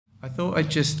I thought I'd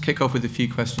just kick off with a few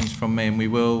questions from me, and we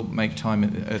will make time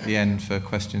at the end for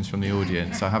questions from the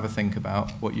audience. So have a think about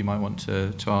what you might want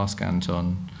to ask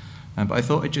Anton. But I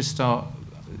thought I'd just start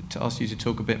to ask you to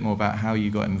talk a bit more about how you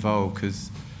got involved,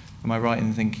 because am I right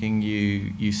in thinking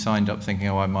you signed up thinking,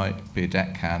 oh, I might be a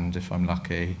deckhand if I'm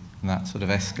lucky, and that sort of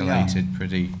escalated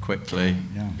pretty quickly?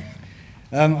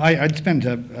 Yeah. I'd spent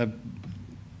a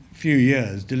few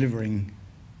years delivering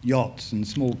yachts and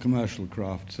small commercial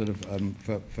craft sort of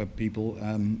for people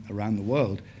around the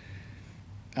world.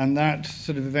 And that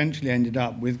sort of eventually ended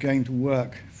up with going to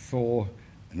work for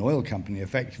an oil company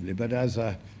effectively, but as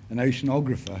an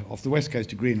oceanographer off the west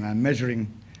coast of Greenland,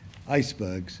 measuring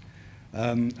icebergs.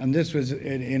 And this was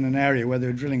in an area where they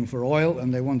were drilling for oil,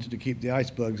 and they wanted to keep the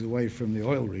icebergs away from the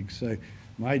oil rigs. So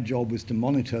my job was to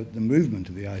monitor the movement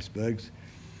of the icebergs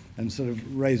and sort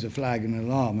of raise a flag and an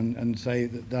alarm and say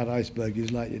that that iceberg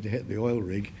is likely to hit the oil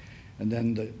rig, and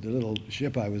then the little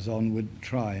ship I was on would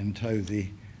try and tow the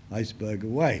iceberg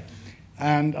away.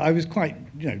 And I was quite,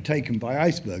 taken by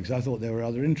icebergs. I thought they were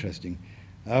rather interesting.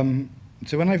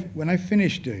 So when I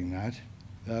finished doing that,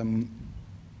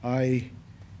 I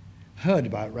heard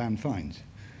about Ranulph Fiennes,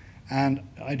 and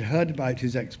I'd heard about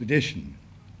his expedition,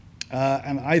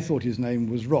 and I thought his name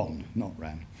was Ron, not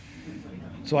Ran.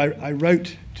 So I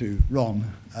wrote to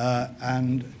Ron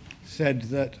and said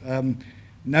that,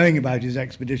 knowing about his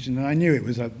expedition, and I knew it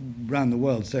was around the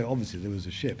world, so obviously there was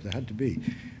a ship, there had to be.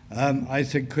 I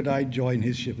said, could I join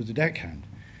his ship as a deckhand?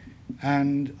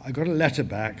 And I got a letter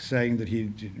back saying that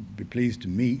he'd be pleased to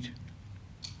meet.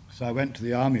 So I went to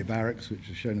the army barracks, which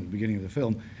was shown at the beginning of the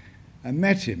film, and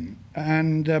met him.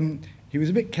 And he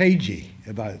was a bit cagey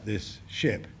about this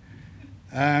ship.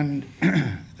 And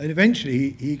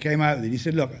eventually he came out with it. He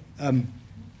said, look,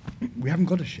 we haven't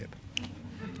got a ship.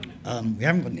 We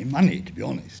haven't got any money, to be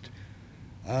honest.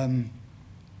 And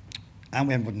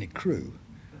we haven't got any crew.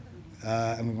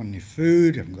 And we haven't got any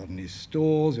food, we haven't got any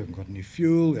stores, we haven't got any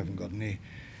fuel, we haven't got any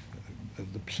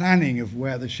of the planning of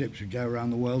where the ship should go around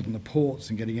the world and the ports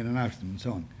and getting in and out of them and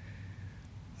so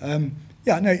on.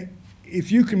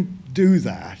 If you can do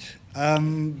that,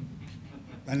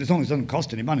 and as long as it doesn't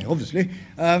cost any money, obviously,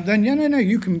 then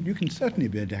you can certainly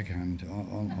be a deckhand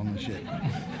on the ship.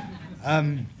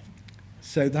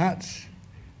 So that's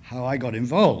how I got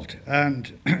involved,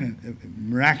 and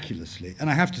miraculously,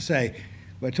 and I have to say,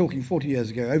 we're talking 40 years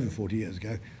ago, over 40 years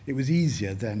ago, it was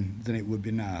easier then than it would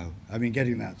be now. I mean,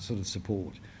 getting that sort of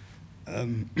support.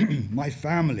 My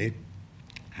family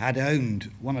had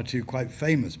owned one or two quite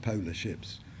famous polar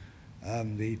ships,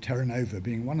 the Terra Nova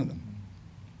being one of them.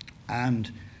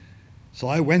 And so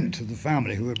I went to the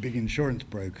family, who were big insurance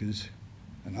brokers,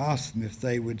 and asked them if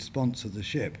they would sponsor the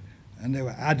ship, and they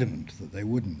were adamant that they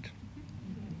wouldn't.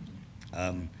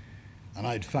 And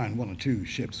I'd found one or two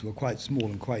ships were quite small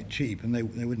and quite cheap, and they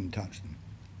wouldn't touch them.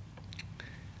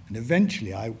 And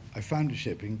eventually I found a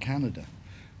ship in Canada,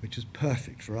 which was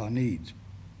perfect for our needs.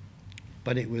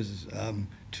 But it was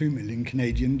 2 million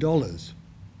Canadian dollars.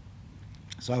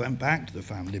 So I went back to the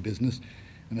family business,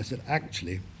 and I said,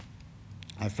 actually,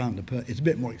 I found it's a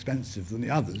bit more expensive than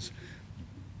the others,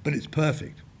 but it's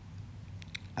perfect.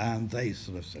 And they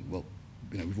sort of said, well,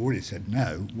 we've already said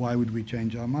no, why would we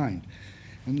change our mind?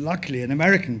 And luckily, an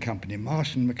American company,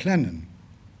 Marsh & McLennan,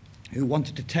 who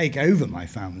wanted to take over my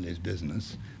family's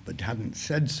business, but hadn't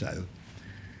said so,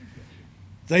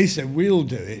 they said, we'll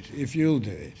do it if you'll do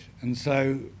it. And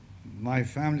so my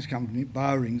family's company,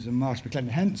 Bowring's and Marsh & McLennan,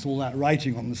 hence all that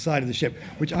writing on the side of the ship,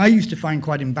 which I used to find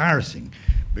quite embarrassing,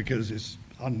 because it's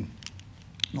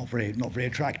not very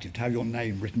attractive to have your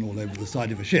name written all over the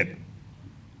side of a ship.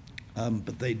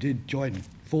 But they did join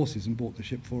forces and bought the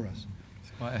ship for us.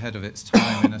 Quite ahead of its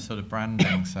time in a sort of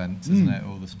branding sense, isn't it?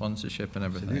 All the sponsorship and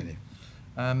everything.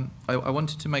 Absolutely. I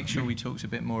wanted to make sure we talked a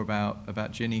bit more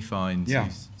about Ginny Fiennes, who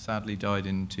sadly died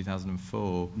in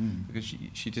 2004, because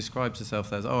she describes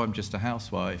herself as, I'm just a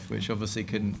housewife, which obviously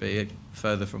couldn't be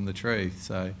further from the truth.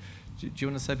 So do you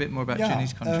want to say a bit more about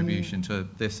Ginny's contribution to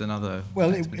this and other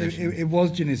expeditions? It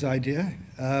was Ginny's idea,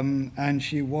 and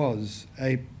she was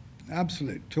an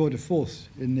absolute tour de force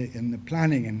in the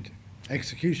planning and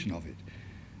execution of it.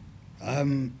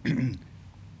 In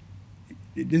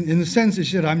the sense that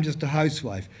she said, I'm just a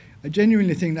housewife, I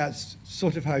genuinely think that's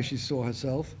sort of how she saw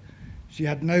herself. She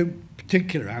had no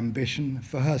particular ambition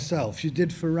for herself. She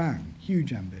did for Ran,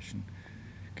 huge ambition,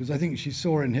 because I think she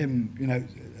saw in him,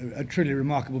 a truly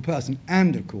remarkable person.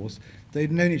 And of course,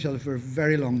 they'd known each other for a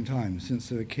very long time, since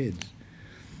they were kids.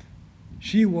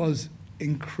 She was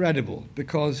incredible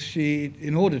because she,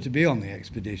 in order to be on the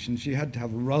expedition, she had to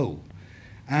have a role.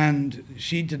 And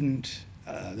she didn't,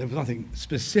 there was nothing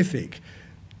specific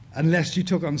unless she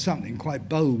took on something quite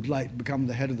bold, like become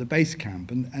the head of the base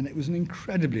camp, and it was an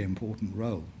incredibly important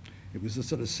role. It was a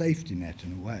sort of safety net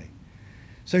in a way.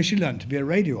 So she learned to be a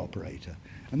radio operator,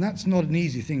 and that's not an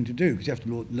easy thing to do, because you have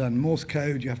to learn Morse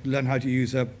code, you have to learn how to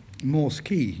use a Morse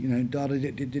key, you know,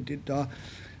 da-da-da-da-da-da.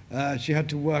 She had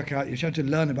to work out, she had to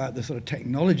learn about the sort of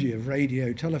technology of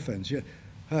radio telephones.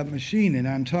 Her machine in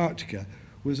Antarctica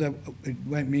was it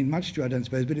won't mean much to you, I don't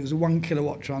suppose, but it was a 1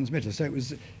 kilowatt transmitter, so it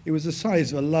was the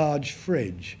size of a large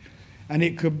fridge, and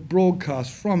it could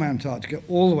broadcast from Antarctica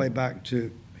all the way back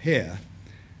to here,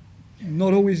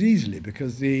 not always easily,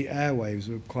 because the airwaves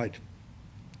were quite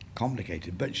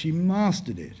complicated, but she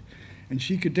mastered it, and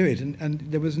she could do it, and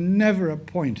there was never a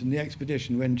point in the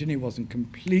expedition when Ginny wasn't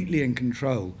completely in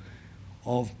control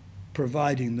of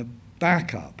providing the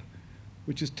backup,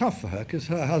 which is tough for her, because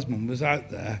her husband was out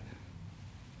there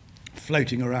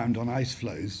floating around on ice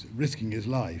floes, risking his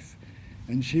life,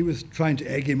 and she was trying to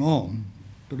egg him on,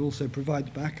 but also provide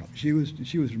the backup. She was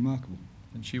remarkable.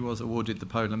 And she was awarded the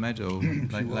Polar Medal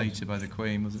later by the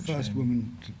Queen, wasn't she? First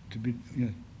woman to be, yeah.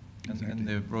 Exactly. And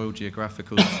the Royal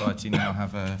Geographical Society now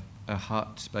have a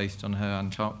hut based on her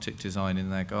Antarctic design in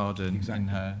their garden, exactly.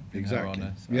 in her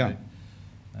honour. So, yeah.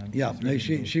 Yeah, no,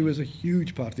 she was a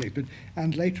huge part of the expedition,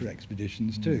 and later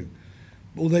expeditions too.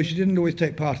 Although she didn't always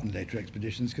take part in the later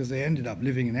expeditions, because they ended up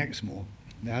living in Exmoor.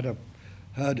 They had a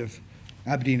herd of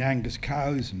Aberdeen Angus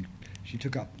cows, and she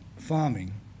took up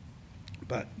farming.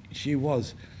 But she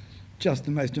was just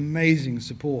the most amazing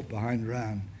support behind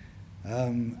Ran,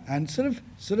 and sort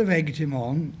of egged him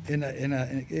on.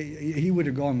 He would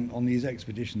have gone on these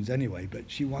expeditions anyway, but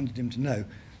she wanted him to know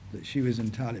that she was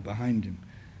entirely behind him,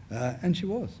 and she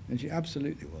was, and she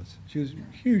absolutely was. She was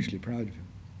hugely proud of him.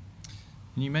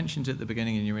 And you mentioned at the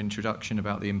beginning in your introduction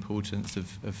about the importance of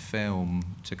film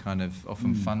to kind of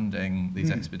often funding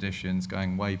these expeditions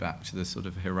going way back to the sort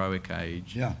of heroic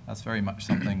age. Yeah. That's very much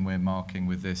something we're marking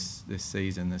with this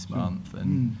season, this month.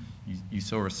 And you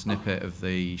saw a snippet of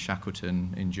the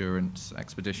Shackleton Endurance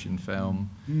Expedition film,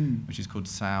 which is called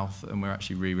South, and we're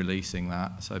actually re-releasing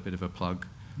that. So a bit of a plug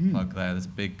there. There's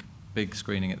a big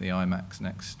screening at the IMAX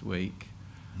next week.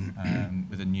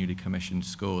 With a newly commissioned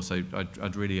score, so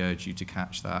I'd really urge you to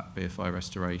catch that BFI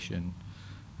Restoration,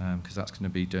 because that's going to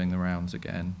be doing the rounds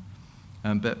again.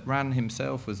 But Ran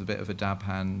himself was a bit of a dab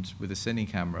hand with a cine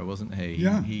camera, wasn't he?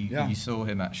 Yeah. You saw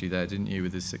him actually there, didn't you,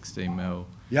 with his 16mm?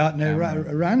 Yeah, no,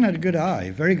 Ran had a good eye,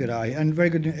 very good eye, and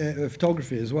very good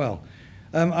photography as well.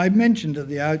 I mentioned at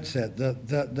the outset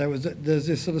that there's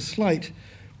this sort of slight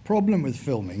problem with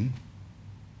filming.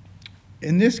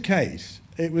 In this case,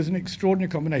 it was an extraordinary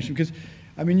combination, because,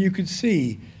 I mean, you could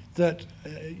see that,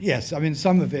 yes, I mean,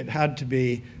 some of it had to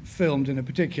be filmed in a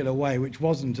particular way, which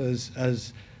wasn't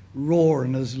as raw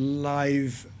and as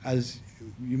live as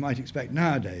you might expect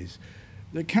nowadays.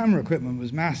 The camera equipment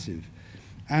was massive.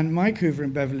 And Mike Hoover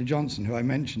and Beverly Johnson, who I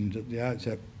mentioned at the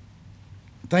outset,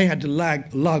 they had to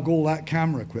lug all that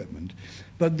camera equipment.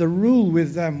 But the rule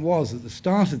with them was, at the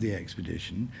start of the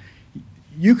expedition,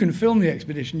 you can film the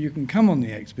expedition, you can come on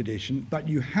the expedition, but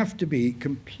you have to be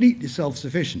completely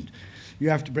self-sufficient. You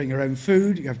have to bring your own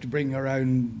food, you have to bring your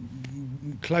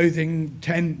own clothing,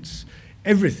 tents,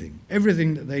 everything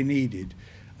that they needed.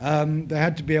 They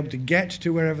had to be able to get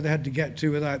to wherever they had to get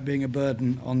to without being a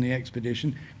burden on the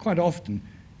expedition. Quite often,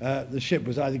 the ship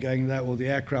was either going there or the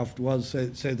aircraft was,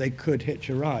 so they could hitch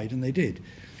a ride, and they did.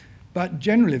 But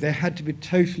generally, they had to be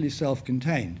totally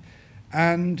self-contained.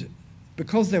 And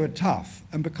because they were tough,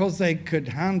 and because they could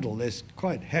handle this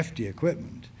quite hefty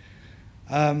equipment,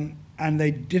 and they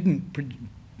didn't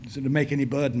sort of make any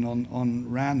burden on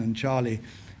Ran and Charlie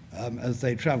as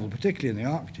they travelled, particularly in the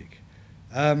Arctic,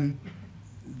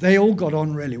 they all got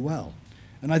on really well.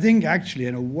 And I think actually,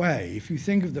 in a way, if you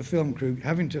think of the film crew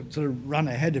having to sort of run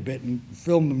ahead a bit and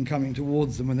film them coming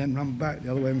towards them and then run back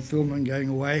the other way and film them going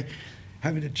away,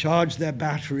 having to charge their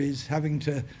batteries, having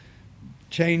to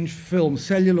change film,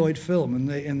 celluloid film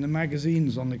in the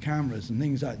magazines on the cameras and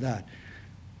things like that.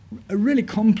 A really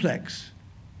complex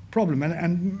problem,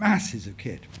 and masses of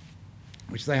kit,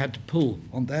 which they had to pull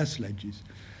on their sledges.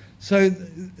 So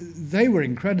they were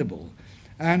incredible,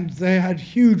 and they had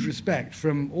huge respect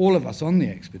from all of us on the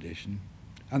expedition,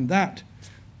 and that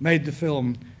made the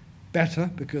film better,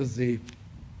 because the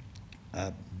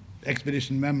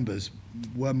expedition members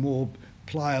were more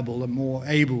pliable and more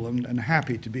able and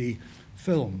happy to be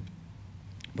filmed.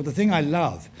 But the thing I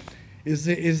love is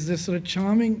this sort of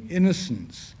charming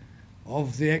innocence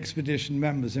of the expedition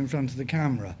members in front of the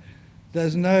camera.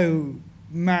 There's no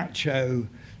macho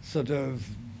sort of,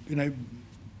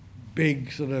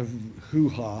 big sort of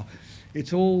hoo-ha.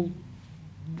 It's all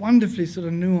wonderfully sort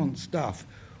of nuanced stuff,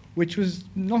 which was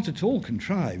not at all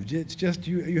contrived. It's just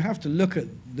you have to look at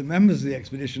the members of the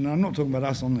expedition. I'm not talking about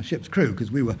us on the ship's crew,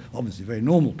 because we were obviously very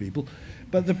normal people,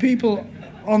 but the people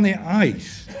on the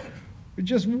ice were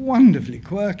just wonderfully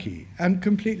quirky and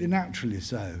completely naturally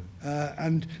so.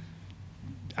 And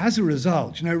as a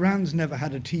result, you know, Rand's never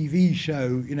had a TV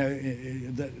show, you know,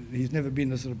 that he's never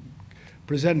been a sort of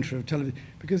presenter of television,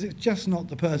 because it's just not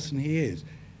the person he is.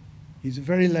 He's a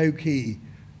very low-key,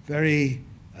 very,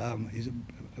 he's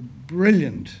a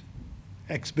brilliant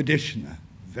expeditioner,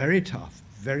 very tough,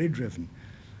 very driven,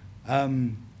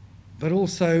 but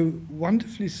also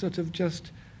wonderfully sort of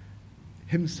just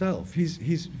himself.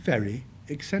 He's very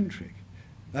eccentric,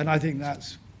 and I think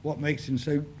that's what makes him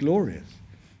so glorious.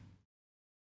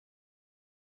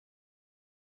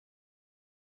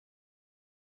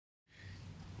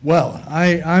 Well,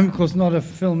 I'm of course not a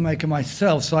filmmaker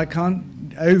myself, so I can't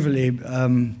overly,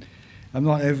 I'm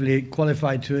not overly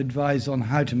qualified to advise on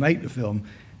how to make the film.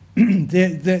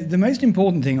 The most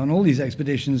important thing on all these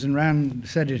expeditions, and Rand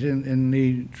said it in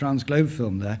the Transglobe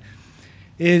film there,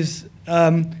 is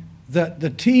that the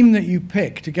team that you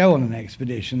pick to go on an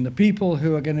expedition, the people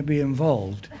who are going to be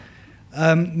involved,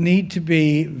 need to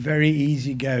be very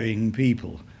easygoing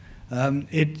people.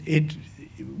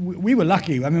 We were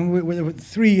lucky. I mean, we were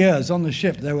 3 years on the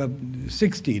ship. There were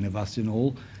 16 of us in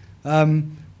all. A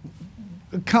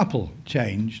couple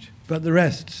changed, but the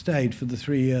rest stayed for the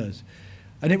 3 years.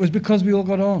 And it was because we all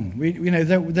got on. You know,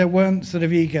 there weren't sort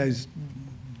of egos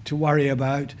to worry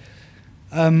about.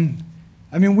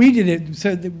 I mean, we did it,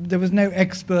 so there was no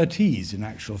expertise in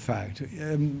actual fact.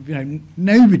 You know,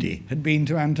 nobody had been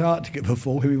to Antarctica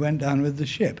before we went down with the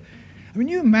ship. I mean,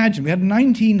 you imagine, we had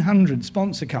 1,900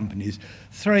 sponsor companies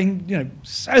throwing, you know,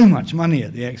 so much money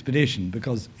at the expedition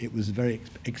because it was a very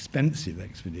expensive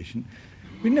expedition.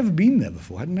 We'd never been there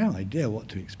before, had no idea what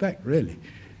to expect, really.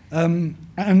 So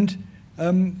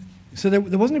there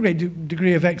wasn't a great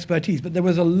degree of expertise, but there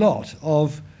was a lot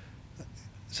of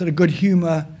sort of good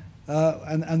humour,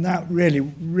 and that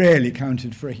really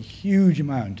counted for a huge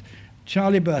amount.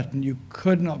 Charlie Burton, you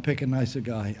could not pick a nicer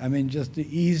guy. I mean, just the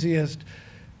easiest,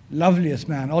 loveliest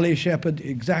man. Ollie Shepherd,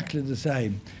 exactly the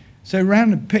same. So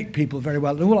Rand picked people very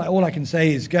well. All I can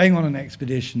say is, going on an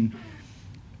expedition,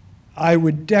 I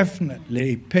would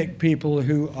definitely pick people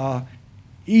who are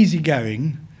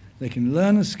easygoing. They can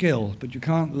learn a skill, but you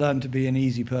can't learn to be an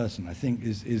easy person, I think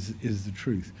is the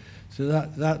truth. So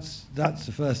that's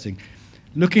the first thing.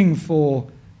 Looking for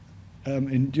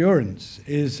endurance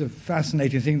is a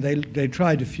fascinating thing. They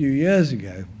tried a few years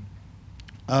ago,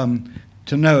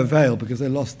 to no avail because they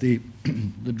lost the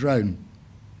drone.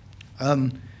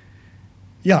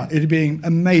 Yeah, it'd be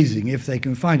amazing if they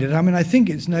can find it. I mean, I think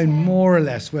it's known more or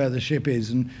less where the ship is,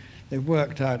 and they've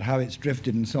worked out how it's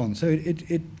drifted and so on. So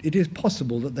it is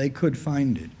possible that they could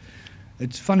find it.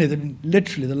 It's funny that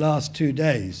literally the last 2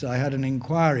 days I had an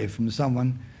inquiry from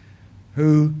someone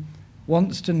who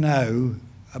wants to know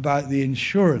about the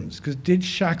insurance, because did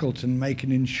Shackleton make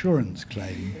an insurance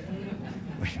claim?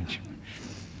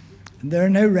 And there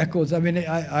are no records. I mean,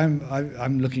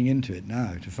 I'm looking into it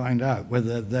now to find out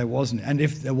whether there wasn't, and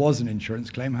if there was an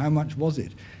insurance claim, how much was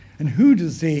it? And who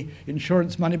does the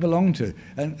insurance money belong to?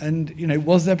 And you know,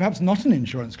 was there perhaps not an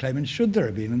insurance claim, and should there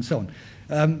have been, and so on?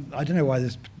 I don't know why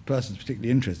this person's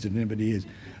particularly interested, anybody is.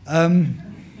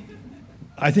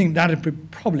 I think that would be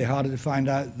probably harder to find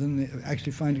out than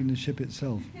actually finding the ship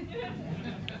itself.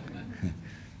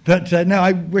 But no,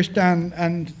 I wish Dan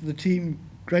and the team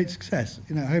great success.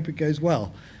 You know, I hope it goes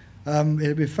well.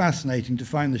 It'll be fascinating to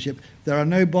find the ship. There are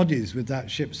no bodies with that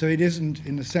ship, so it isn't,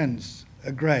 in a sense,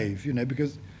 a grave, you know,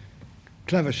 because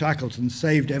clever Shackleton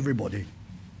saved everybody,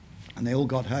 and they all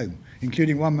got home,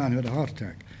 including one man who had a heart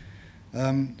attack.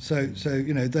 So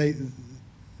you know, the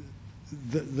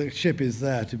ship is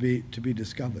there to be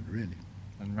discovered, really.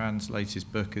 And Rand's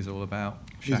latest book is all about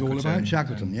Shackleton. It's all about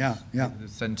Shackleton, yeah. The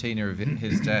centenary of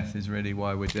his death is really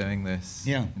why we're doing this,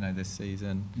 you know, this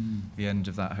season, the end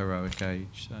of that heroic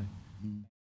age. So.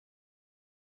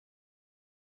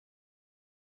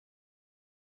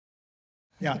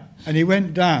 Yeah, and he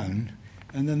went down,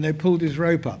 and then they pulled his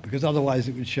rope up, because otherwise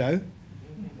it would show.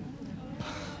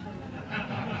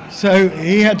 So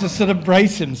he had to sort of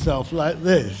brace himself like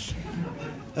this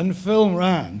and film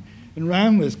Rand. And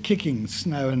Rand was kicking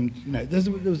snow, and you know,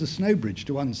 there was a snow bridge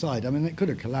to one side. I mean, it could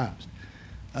have collapsed.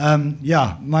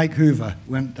 Yeah, Mike Hoover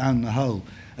went down the hole.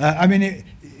 I mean,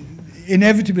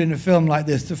 inevitably in a film like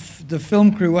this, the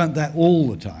film crew weren't there all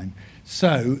the time,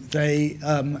 so they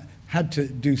had to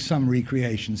do some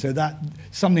recreation. So that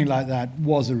something like that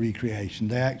was a recreation.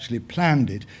 They actually planned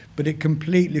it, but it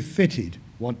completely fitted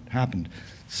what happened.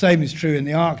 Same is true in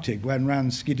the Arctic when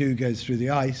Rand's skidoo goes through the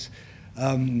ice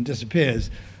and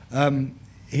disappears.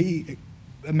 He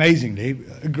amazingly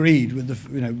agreed with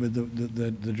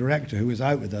the director who was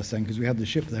out with us then, because we had the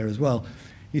ship there as well.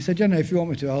 He said, "You know, if you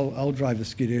want me to, I'll drive the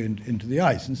skidoo into the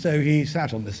ice." And so he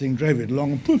sat on this thing, drove it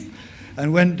along, and poof,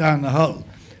 and went down the hull.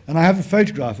 And I have a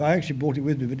photograph. I actually brought it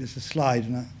with me, but it's a slide,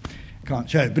 and I can't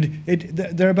show it. But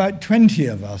there are about 20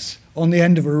 of us on the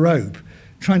end of a rope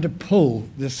trying to pull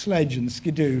the sledge and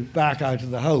skidoo back out of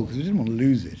the hull, because we didn't want to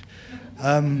lose it,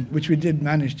 which we did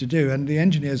manage to do. And the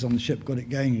engineers on the ship got it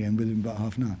going again within about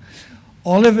half an hour.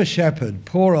 Oliver Shepherd,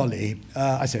 poor Ollie,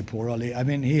 I say poor Ollie, I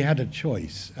mean, he had a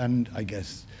choice, and I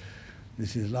guess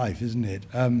this is life, isn't it?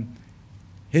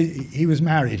 He was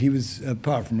married. He was,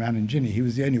 apart from Ran and Ginny, he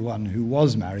was the only one who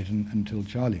was married until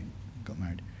Charlie got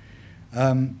married.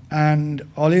 And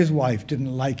Ollie's wife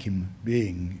didn't like him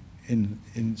being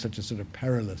in such a sort of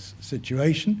perilous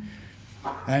situation,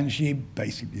 and she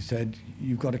basically said,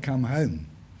 "You've got to come home."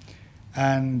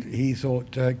 And he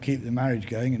thought, keep the marriage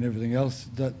going and everything else,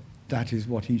 that is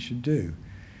what he should do.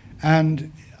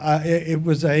 And it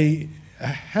was a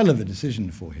hell of a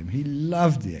decision for him. He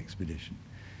loved the expedition.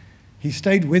 He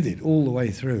stayed with it all the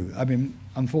way through. I mean,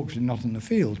 unfortunately not in the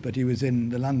field, but he was in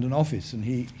the London office, and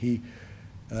he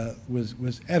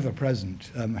was ever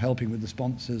present, helping with the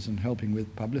sponsors and helping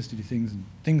with publicity things and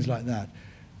things like that.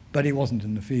 But he wasn't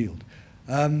in the field.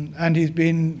 And he's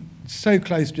been so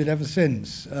close to it ever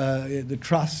since. The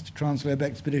Trust, Transglobe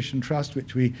Expedition Trust,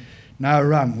 which we now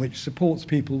run, which supports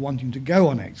people wanting to go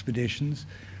on expeditions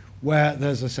where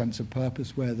there's a sense of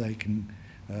purpose, where they can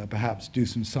perhaps do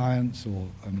some science or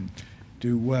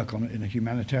do work on it in a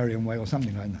humanitarian way or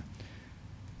something like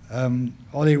that.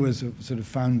 Ollie was a sort of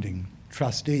founding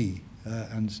trustee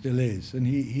and still is, and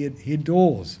he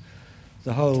adores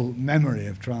the whole memory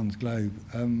of Transglobe,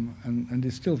 and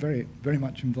is still very, very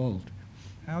much involved.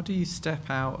 How do you step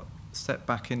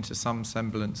back into some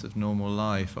semblance of normal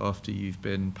life after you've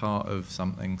been part of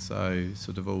something so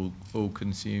sort of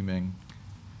all-consuming?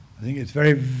 I think it's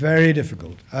very, very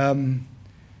difficult.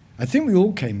 I think we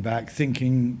all came back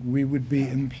thinking we would be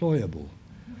employable,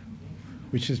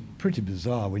 which is pretty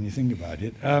bizarre when you think about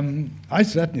it. I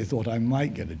certainly thought I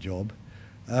might get a job.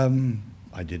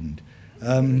 I didn't.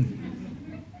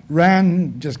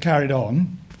 Ran just carried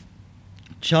on.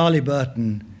 Charlie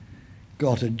Burton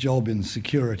got a job in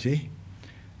security.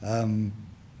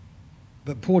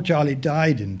 But poor Charlie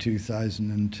died in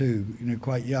 2002,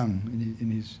 quite young,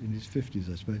 in his 50s,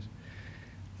 I suppose.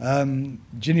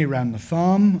 Ginny ran the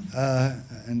farm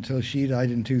until she died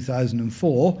in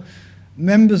 2004.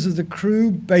 Members of the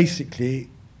crew basically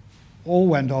all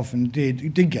went off and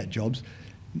did get jobs.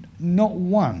 Not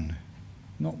one,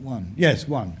 yes,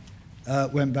 one,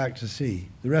 went back to sea.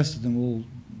 The rest of them all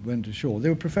went ashore. They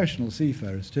were professional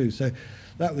seafarers too, so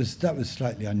that was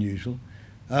slightly unusual.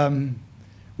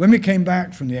 When we came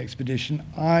back from the expedition,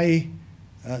 I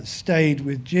stayed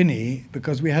with Ginny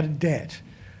because we had a debt.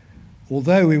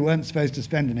 Although we weren't supposed to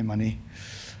spend any money,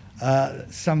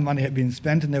 some money had been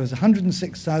spent, and there was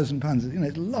 £106,000.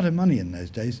 It's a lot of money in those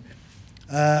days.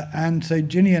 And so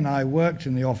Ginny and I worked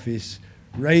in the office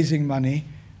raising money.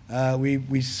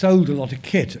 We sold a lot of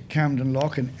kit at Camden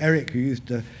Lock, and Eric, who used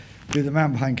to be the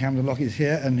man behind Camden Lock, is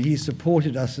here, and he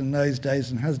supported us in those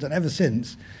days and has done ever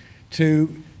since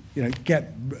to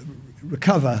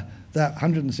recover that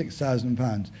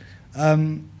 £106,000.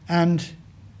 And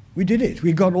we did it.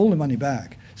 We got all the money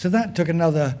back. So that took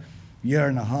another year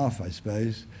and a half, I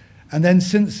suppose. And then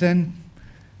since then,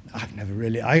 I've never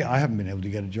really, I haven't been able to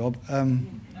get a job.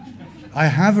 I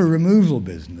have a removal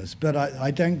business, but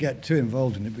I don't get too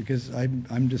involved in it because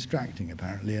I'm distracting,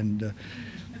 apparently, and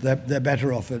they're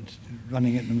better off at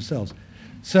running it themselves.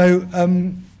 So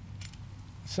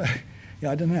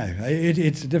yeah, I don't know.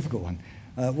 It's a difficult one.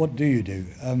 What do you do?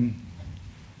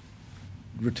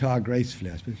 Retire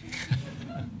gracefully, I suppose.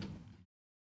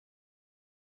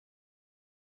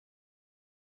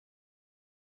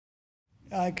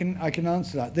 I can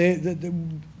answer that.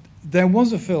 There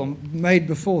was a film made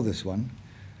before this one.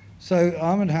 So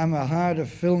Arm & Hammer hired a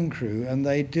film crew, and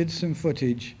they did some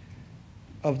footage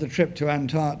of the trip to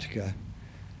Antarctica.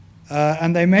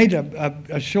 And they made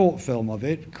a short film of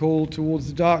it called Towards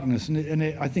the Darkness, and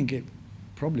I think it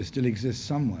probably still exists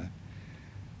somewhere.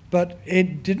 But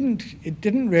it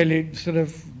didn't really sort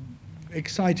of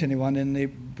excite anyone in the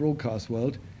broadcast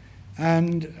world.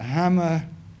 And Hammer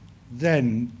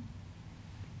then,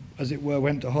 as it were,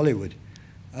 went to Hollywood,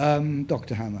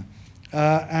 Dr. Hammer.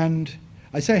 And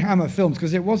I say Hammer Films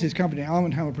because it was his company,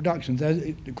 Arm & Hammer Productions. There's,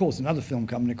 of course, another film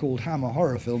company called Hammer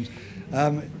Horror Films,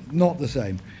 not the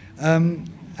same.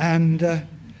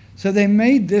 So they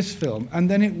made this film, and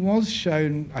then it was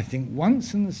shown, I think,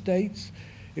 once in the States.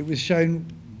 It was shown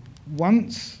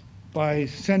once by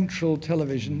Central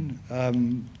Television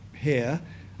here.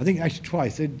 I think actually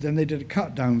twice. Then they did a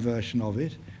cut-down version of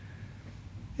it.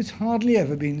 It's hardly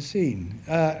ever been seen,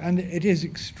 and it is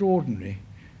extraordinary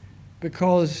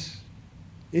because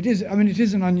it is, I mean, it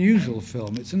is an unusual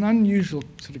film. It's an unusual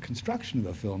sort of construction of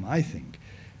a film, I think,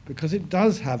 because it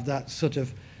does have that sort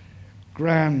of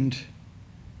grand.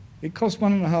 It cost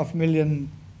 $1.5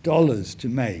 million to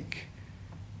make,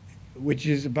 which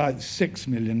is about $6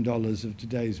 million of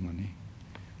today's money.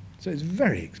 So it's a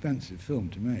very expensive film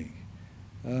to make.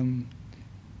 And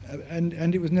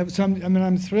it was never some. I mean,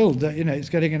 I'm thrilled that, you know, it's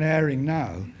getting an airing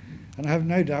now, and I have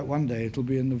no doubt one day it'll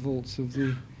be in the vaults of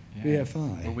the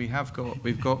BFI. Well,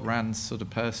 we've got Rand's sort of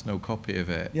personal copy of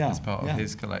it as part of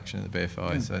his collection at the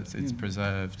BFI, so it's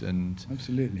preserved, and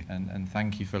absolutely. And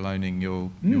thank you for loaning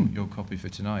your copy for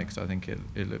tonight, because I think it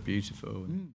looked beautiful.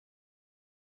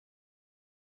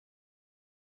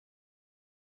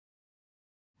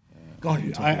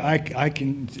 God, I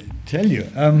can tell you.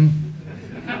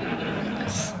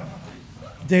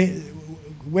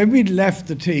 When we left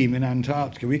the team in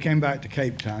Antarctica, we came back to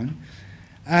Cape Town,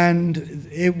 and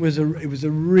it was a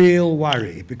real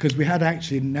worry, because we had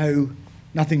actually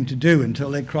nothing to do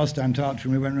until they crossed Antarctica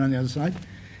and we went around the other side.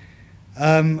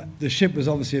 The ship was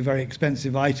obviously a very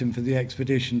expensive item for the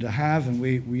expedition to have, and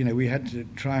we had to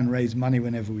try and raise money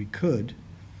whenever we could.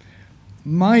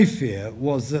 My fear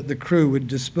was that the crew would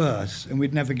disperse and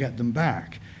we'd never get them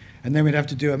back, and then we'd have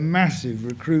to do a massive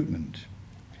recruitment.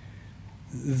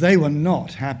 They were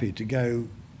not happy to go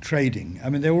trading. I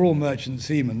mean, they were all merchant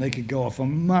seamen. They could go off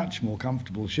on much more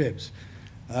comfortable ships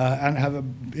and have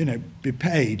be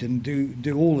paid and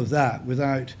do all of that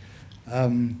without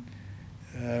the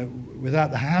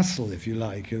hassle, if you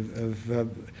like, of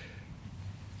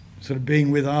sort of being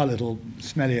with our little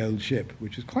smelly old ship,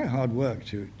 which was quite hard work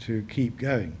to keep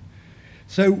going.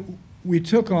 So we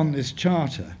took on this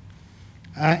charter,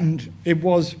 and it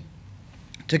was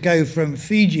to go from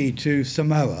Fiji to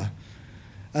Samoa,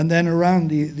 and then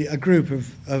around a group of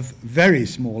very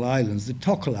small islands, the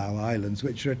Tokelau Islands,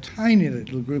 which are a tiny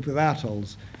little group of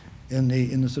atolls in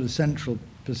the sort of central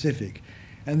Pacific,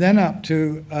 and then up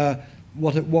to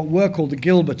what were called the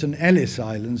Gilbert and Ellice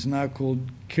Islands, now called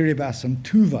Kiribati and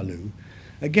Tuvalu.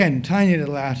 Again, tiny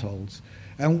little atolls.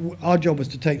 And our job was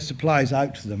to take supplies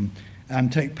out to them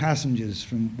and take passengers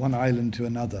from one island to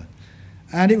another.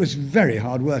 And it was very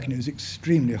hard work, and it was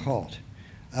extremely hot.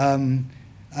 And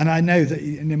I know that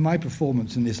in my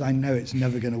performance in this, I know it's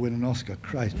never going to win an Oscar,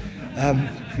 Christ. And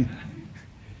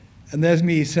there's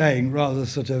me saying, rather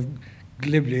sort of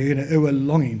glibly, oh, we're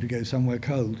longing to go somewhere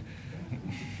cold.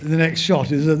 The next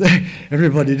shot is that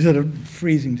everybody sort of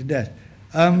freezing to death.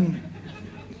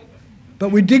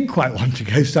 But we did quite want to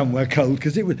go somewhere cold,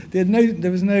 because there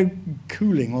was no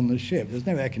cooling on the ship. There was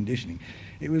no air conditioning.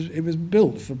 It was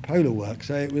built for polar work,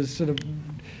 so it was sort of,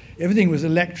 everything was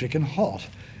electric and hot,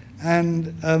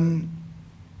 and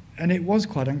it was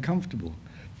quite uncomfortable.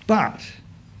 But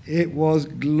it was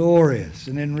glorious,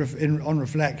 and on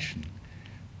reflection,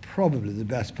 probably the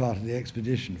best part of the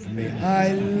expedition for me.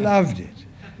 I loved it.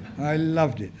 I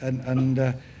loved it, and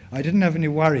I didn't have any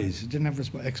worries. I didn't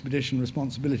have expedition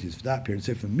responsibilities for that period.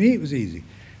 So for me, it was easy.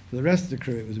 For the rest of the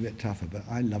crew, it was a bit tougher, but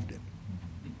I loved it.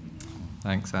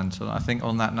 Thanks, Anton. I think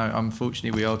on that note,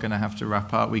 unfortunately, we are going to have to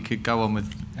wrap up. We could go on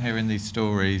with hearing these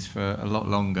stories for a lot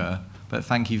longer, but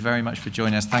thank you very much for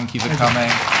joining us. Thank you for coming.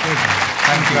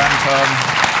 Thank you,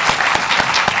 Anton.